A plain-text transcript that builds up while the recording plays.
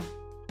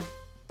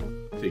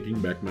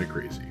Taking Back My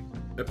Crazy,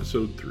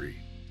 Episode 3,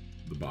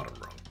 The Bottom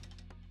Rung.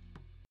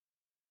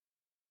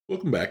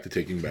 Welcome back to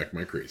Taking Back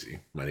My Crazy.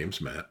 My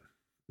name's Matt,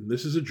 and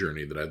this is a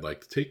journey that I'd like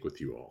to take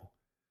with you all.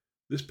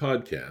 This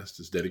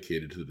podcast is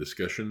dedicated to the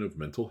discussion of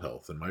mental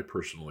health and my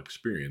personal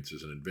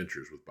experiences and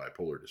adventures with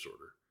bipolar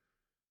disorder.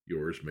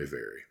 Yours may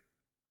vary.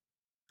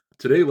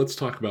 Today, let's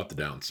talk about the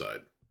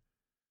downside.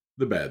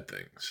 The bad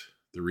things.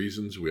 The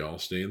reasons we all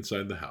stay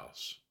inside the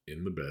house,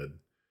 in the bed,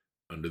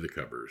 under the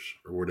covers,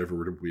 or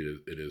whatever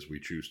it is we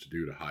choose to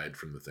do to hide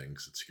from the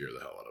things that scare the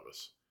hell out of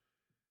us.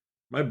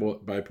 My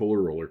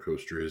bipolar roller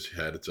coaster has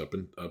had its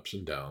ups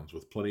and downs,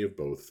 with plenty of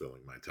both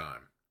filling my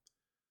time.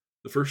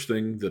 The first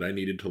thing that I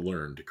needed to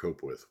learn to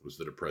cope with was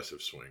the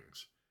depressive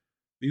swings.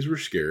 These were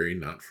scary,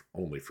 not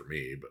only for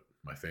me, but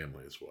my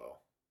family as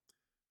well.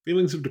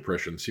 Feelings of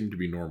depression seem to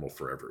be normal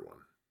for everyone.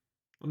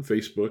 On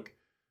Facebook,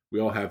 we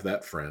all have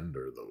that friend,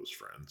 or those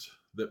friends,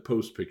 that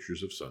post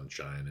pictures of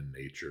sunshine and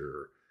nature,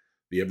 or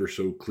the ever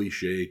so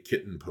cliche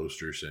kitten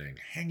poster saying,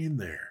 "Hang in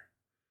there."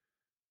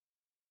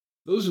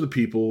 Those are the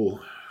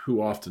people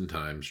who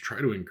oftentimes try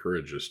to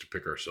encourage us to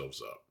pick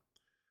ourselves up.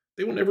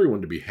 They want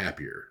everyone to be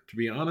happier. To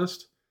be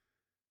honest,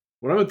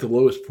 when I'm at the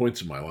lowest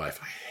points of my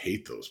life, I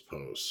hate those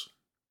posts.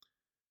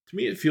 To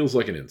me, it feels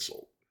like an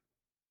insult.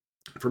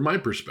 From my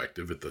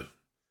perspective, at the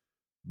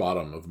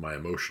bottom of my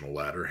emotional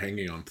ladder,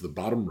 hanging onto the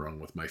bottom rung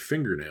with my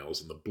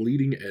fingernails on the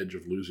bleeding edge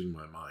of losing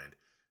my mind,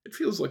 it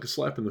feels like a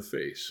slap in the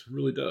face. It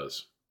really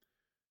does.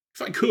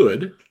 If I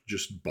could,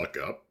 just buck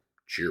up,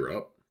 cheer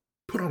up,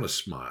 put on a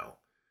smile.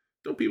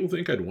 Don't people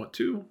think I'd want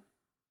to? I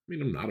mean,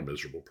 I'm not a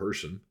miserable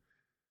person.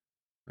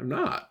 I'm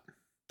not.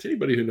 To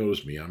anybody who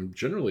knows me, I'm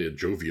generally a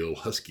jovial,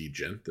 husky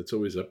gent that's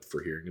always up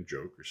for hearing a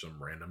joke or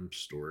some random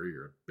story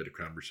or a bit of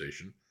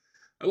conversation.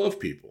 I love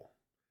people.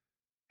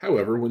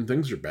 However, when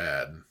things are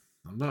bad,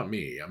 I'm not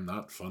me. I'm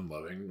not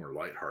fun-loving or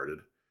lighthearted.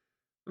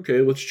 Okay,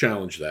 let's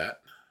challenge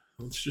that.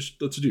 Let's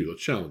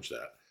challenge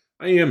that.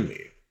 I am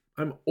me.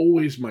 I'm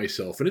always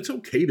myself, and it's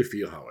okay to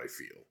feel how I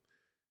feel.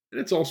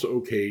 And it's also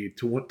okay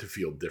to want to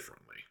feel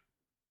differently.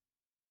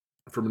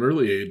 From an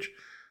early age,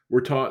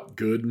 we're taught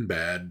good and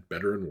bad,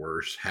 better and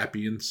worse,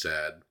 happy and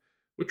sad,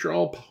 which are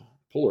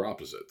all polar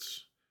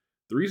opposites.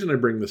 The reason I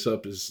bring this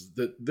up is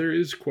that there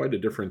is quite a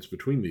difference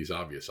between these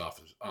obvious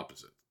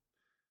opposites.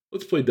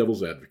 Let's play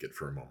devil's advocate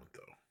for a moment,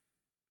 though.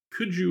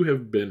 Could you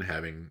have been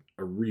having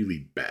a really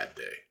bad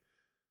day?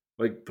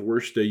 Like the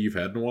worst day you've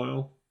had in a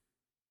while?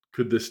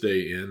 Could this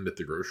day end at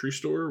the grocery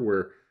store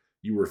where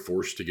you were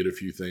forced to get a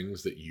few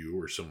things that you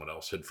or someone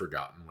else had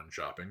forgotten when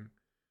shopping?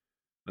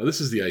 Now,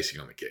 this is the icing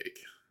on the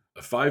cake.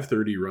 A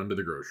 5:30 run to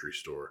the grocery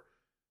store,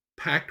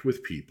 packed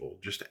with people,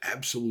 just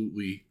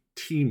absolutely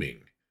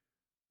teeming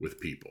with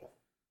people.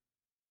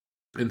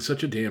 In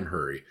such a damn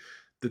hurry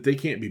that they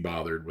can't be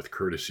bothered with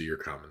courtesy or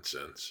common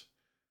sense.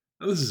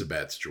 Now, this is a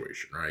bad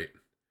situation, right?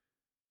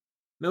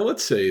 Now,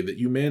 let's say that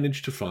you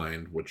managed to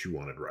find what you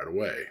wanted right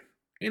away,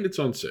 and it's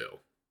on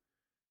sale.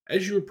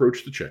 As you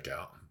approach the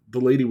checkout, the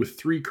lady with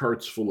 3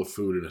 carts full of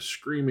food and a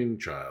screaming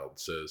child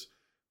says,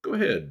 "Go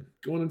ahead,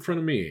 go on in front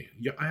of me.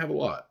 Yeah, I have a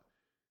lot."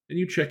 And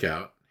you check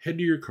out, head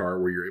to your car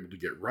where you're able to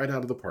get right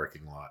out of the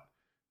parking lot,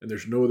 and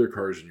there's no other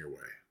cars in your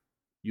way.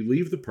 You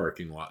leave the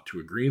parking lot to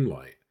a green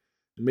light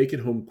and make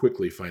it home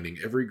quickly, finding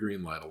every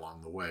green light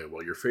along the way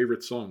while your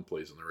favorite song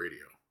plays on the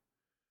radio.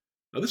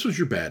 Now, this was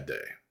your bad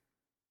day.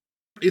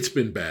 It's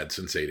been bad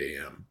since 8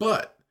 a.m.,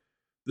 but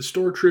the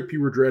store trip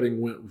you were dreading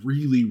went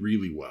really,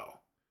 really well.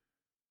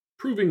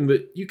 Proving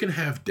that you can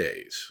have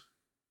days.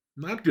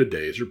 Not good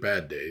days or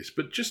bad days,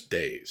 but just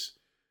days.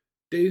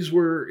 Days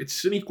where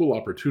it's an equal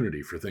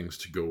opportunity for things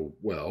to go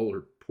well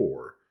or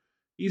poor,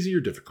 easy or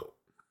difficult.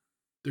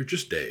 They're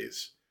just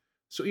days.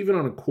 So even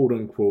on a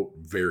quote-unquote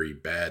very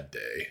bad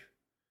day,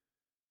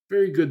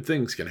 very good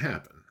things can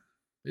happen.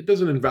 It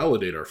doesn't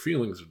invalidate our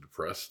feelings of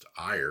depressed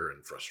ire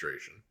and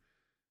frustration.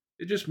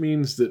 It just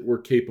means that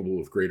we're capable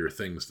of greater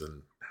things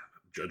than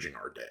judging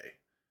our day.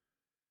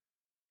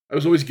 I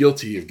was always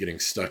guilty of getting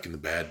stuck in the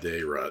bad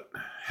day rut.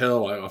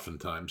 Hell, I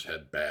oftentimes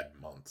had bad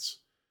months.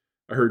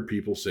 I heard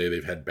people say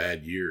they've had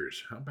bad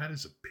years. How bad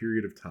is a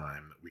period of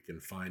time that we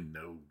can find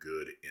no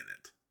good in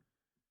it?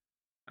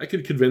 I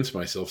could convince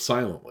myself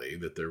silently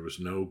that there was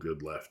no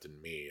good left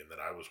in me and that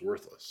I was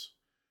worthless.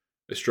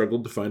 I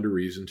struggled to find a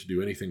reason to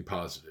do anything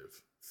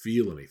positive,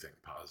 feel anything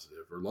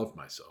positive, or love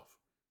myself.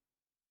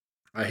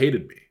 I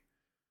hated me.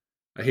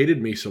 I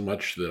hated me so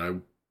much that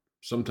I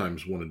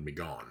sometimes wanted me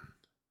gone.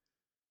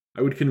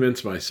 I would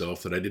convince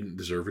myself that I didn't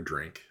deserve a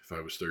drink if I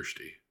was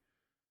thirsty.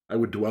 I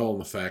would dwell on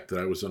the fact that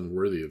I was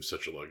unworthy of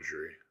such a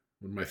luxury.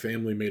 When my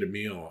family made a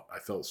meal, I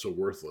felt so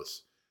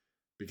worthless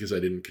because I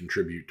didn't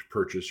contribute to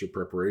purchase or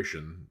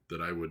preparation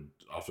that I would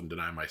often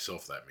deny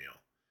myself that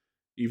meal.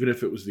 Even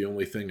if it was the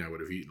only thing I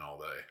would have eaten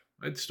all day,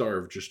 I'd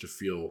starve just to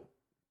feel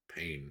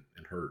pain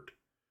and hurt.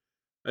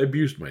 I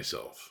abused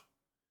myself.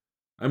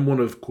 I'm one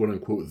of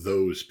quote-unquote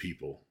those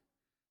people.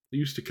 I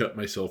used to cut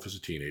myself as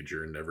a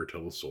teenager and never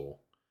tell a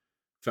soul.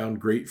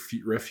 Found great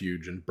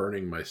refuge in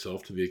burning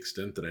myself to the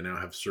extent that I now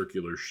have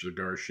circular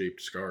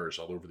cigar-shaped scars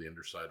all over the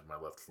underside of my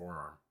left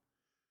forearm.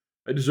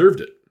 I deserved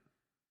it.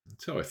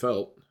 That's how I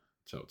felt.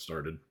 That's how it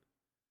started.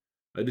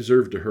 I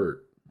deserved to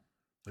hurt.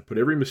 I put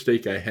every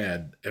mistake I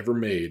had ever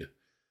made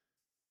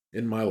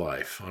in my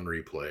life on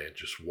replay and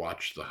just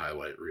watched the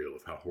highlight reel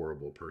of how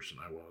horrible a person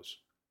I was.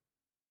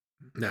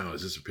 Now,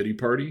 is this a pity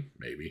party?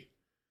 Maybe.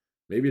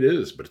 Maybe it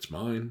is, but it's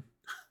mine.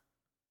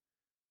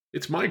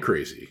 It's my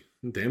crazy.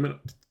 Damn it.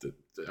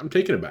 I'm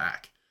taking it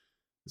back.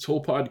 This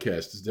whole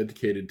podcast is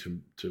dedicated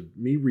to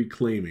me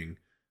reclaiming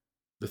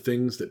the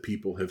things that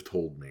people have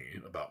told me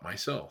about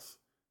myself.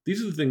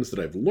 These are the things that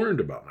I've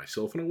learned about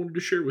myself, and I wanted to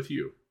share with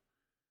you.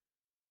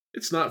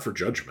 It's not for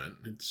judgment.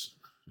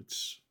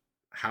 It's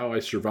how I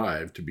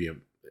survived to be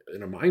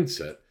in a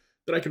mindset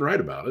that I can write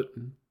about it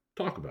and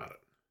talk about it.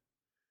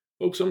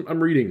 Folks,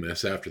 I'm reading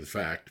this after the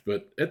fact,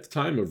 but at the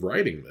time of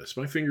writing this,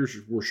 my fingers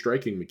were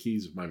striking the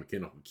keys of my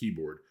mechanical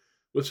keyboard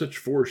with such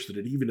force that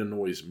it even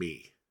annoys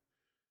me.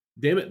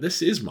 Damn it,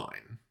 this is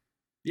mine.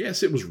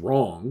 Yes, it was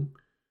wrong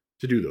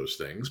to do those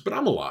things, but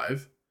I'm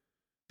alive.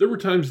 There were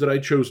times that I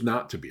chose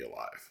not to be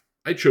alive.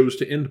 I chose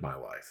to end my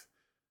life.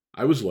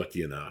 I was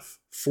lucky enough,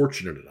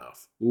 fortunate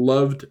enough,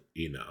 loved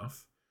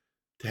enough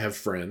to have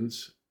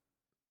friends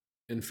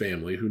and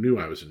family who knew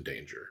I was in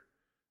danger.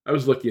 I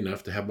was lucky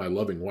enough to have my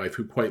loving wife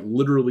who quite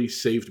literally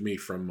saved me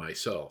from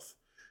myself.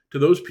 To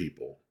those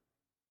people,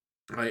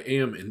 I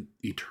am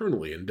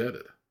eternally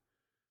indebted.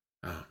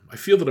 I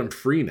feel that I'm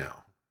free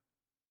now.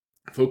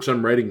 Folks,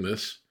 I'm writing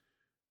this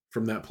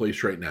from that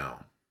place right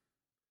now.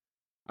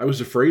 I was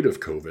afraid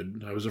of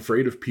COVID. I was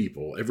afraid of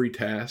people. Every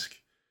task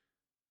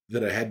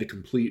that I had to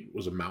complete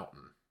was a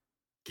mountain.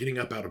 Getting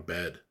up out of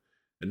bed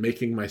and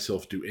making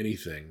myself do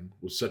anything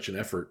was such an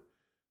effort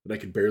that I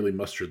could barely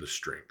muster the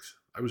strength.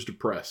 I was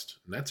depressed,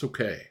 and that's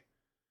okay.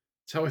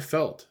 It's how I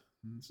felt.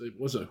 It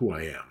wasn't who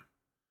I am.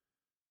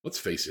 Let's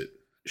face it,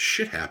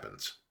 shit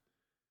happens.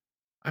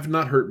 I've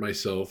not hurt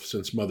myself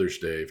since Mother's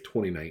Day of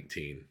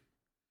 2019.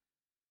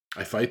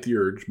 I fight the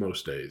urge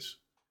most days.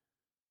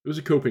 It was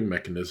a coping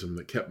mechanism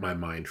that kept my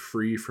mind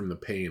free from the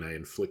pain I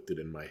inflicted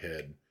in my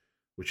head,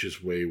 which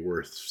is way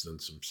worse than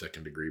some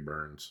second-degree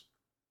burns.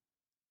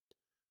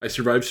 I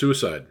survived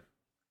suicide.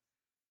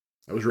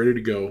 I was ready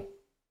to go,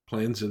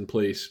 plans in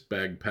place,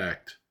 bag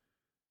packed,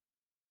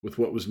 with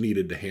what was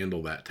needed to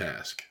handle that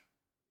task.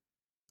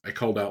 I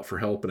called out for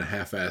help in a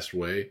half-assed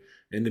way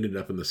and ended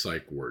up in the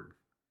psych ward.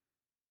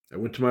 I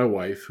went to my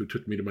wife, who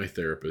took me to my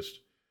therapist.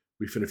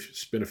 We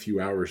spent a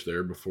few hours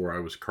there before I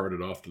was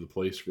carted off to the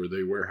place where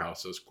they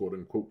warehouse us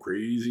quote-unquote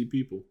crazy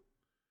people.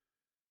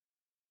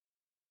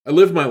 I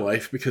lived my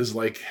life because,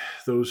 like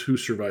those who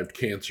survived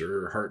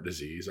cancer or heart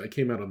disease, I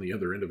came out on the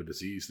other end of a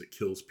disease that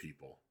kills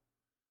people.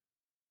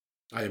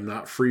 I am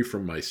not free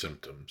from my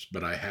symptoms,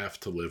 but I have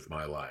to live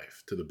my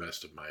life to the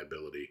best of my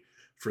ability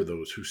for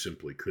those who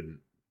simply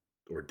couldn't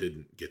or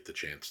didn't get the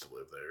chance to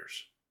live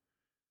theirs.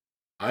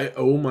 I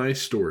owe my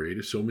story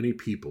to so many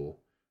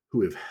people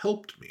who have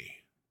helped me.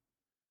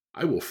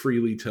 I will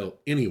freely tell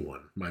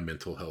anyone my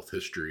mental health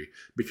history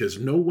because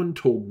no one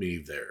told me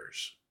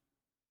theirs.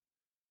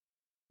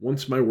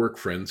 Once my work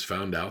friends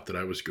found out that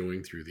I was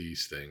going through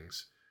these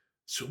things,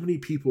 so many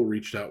people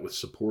reached out with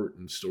support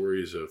and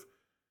stories of,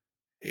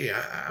 hey,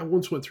 I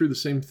once went through the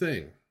same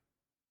thing.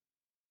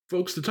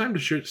 Folks, the time to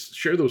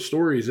share those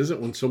stories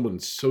isn't when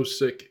someone's so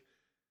sick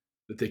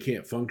that they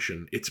can't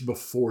function. It's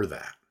before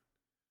that.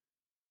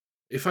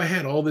 If I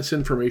had all this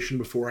information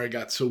before I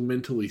got so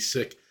mentally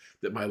sick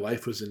that my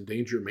life was in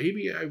danger,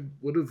 maybe I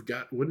wouldn't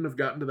have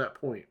gotten to that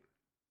point.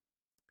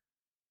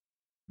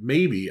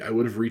 Maybe I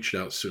would have reached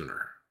out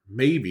sooner.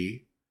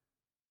 Maybe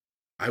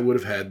I would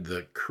have had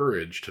the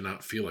courage to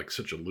not feel like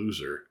such a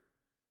loser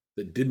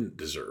that didn't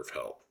deserve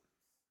help.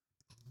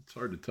 It's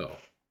hard to tell.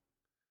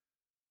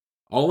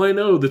 All I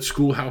know that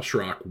Schoolhouse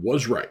Rock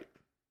was right.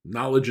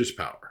 Knowledge is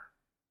power.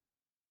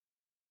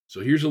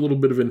 So here's a little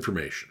bit of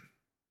information.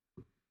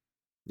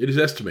 It is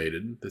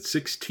estimated that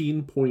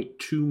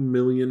 16.2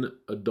 million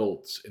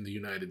adults in the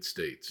United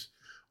States,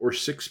 or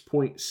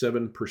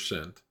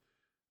 6.7%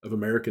 of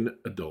American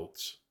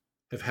adults,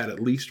 have had at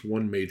least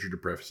one major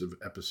depressive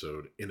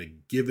episode in a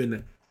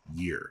given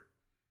year.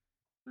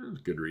 That's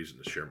a good reason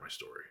to share my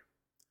story.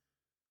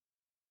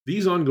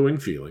 These ongoing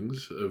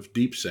feelings of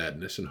deep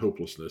sadness and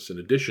hopelessness, in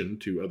addition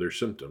to other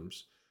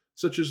symptoms,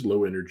 such as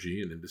low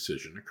energy and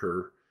indecision,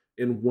 occur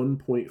in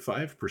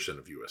 1.5%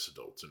 of U.S.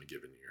 adults in a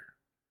given year.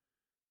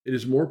 It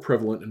is more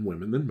prevalent in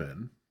women than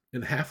men,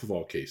 and half of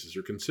all cases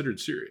are considered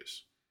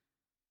serious.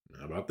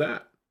 How about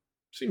that?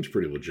 Seems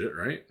pretty legit,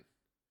 right?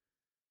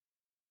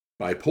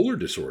 Bipolar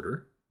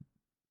disorder,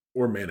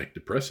 or manic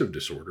depressive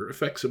disorder,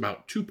 affects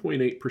about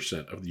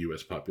 2.8% of the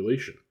U.S.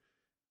 population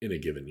in a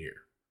given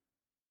year.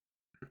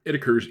 It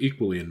occurs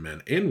equally in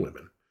men and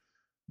women,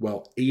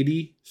 while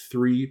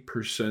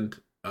 83%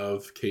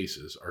 of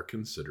cases are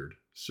considered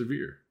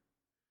severe.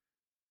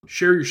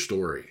 Share your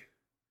story.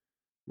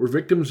 We're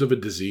victims of a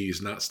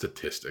disease, not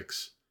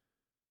statistics.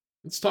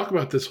 Let's talk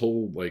about this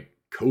whole,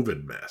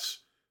 COVID mess.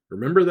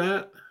 Remember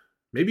that?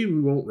 Maybe we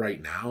won't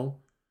right now,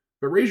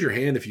 but raise your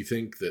hand if you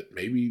think that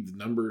maybe the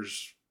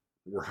numbers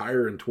were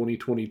higher in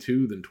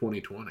 2022 than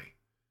 2020.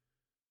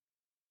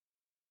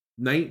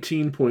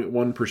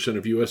 19.1%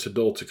 of U.S.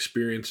 adults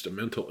experienced a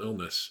mental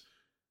illness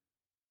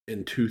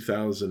in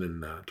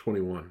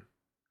 2021.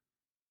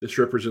 This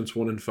represents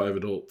 1 in 5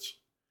 adults.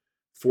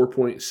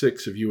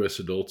 4.6 of U.S.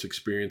 adults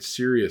experienced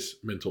serious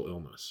mental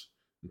illness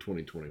in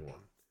 2021.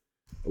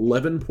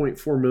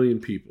 11.4 million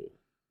people.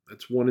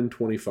 That's 1 in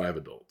 25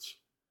 adults.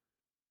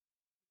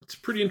 It's a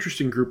pretty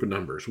interesting group of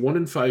numbers. 1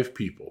 in 5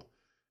 people.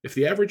 If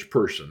the average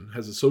person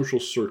has a social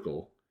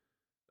circle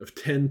of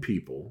 10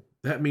 people,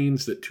 that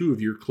means that 2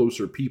 of your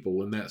closer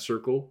people in that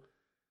circle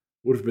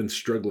would have been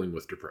struggling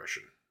with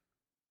depression.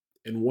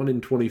 And 1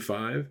 in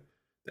 25,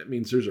 that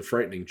means there's a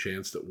frightening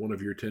chance that 1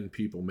 of your 10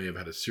 people may have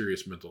had a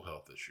serious mental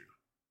health issue.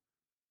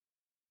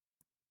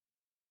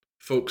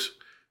 Folks,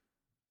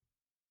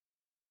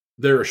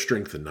 there are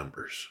strength in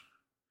numbers.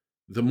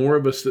 The more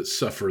of us that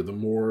suffer, the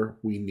more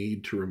we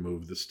need to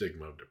remove the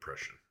stigma of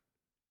depression.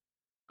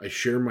 I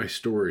share my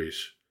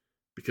stories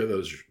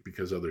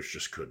because others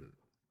just couldn't.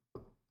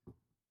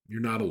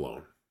 You're not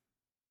alone.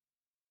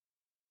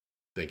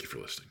 Thank you for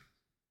listening.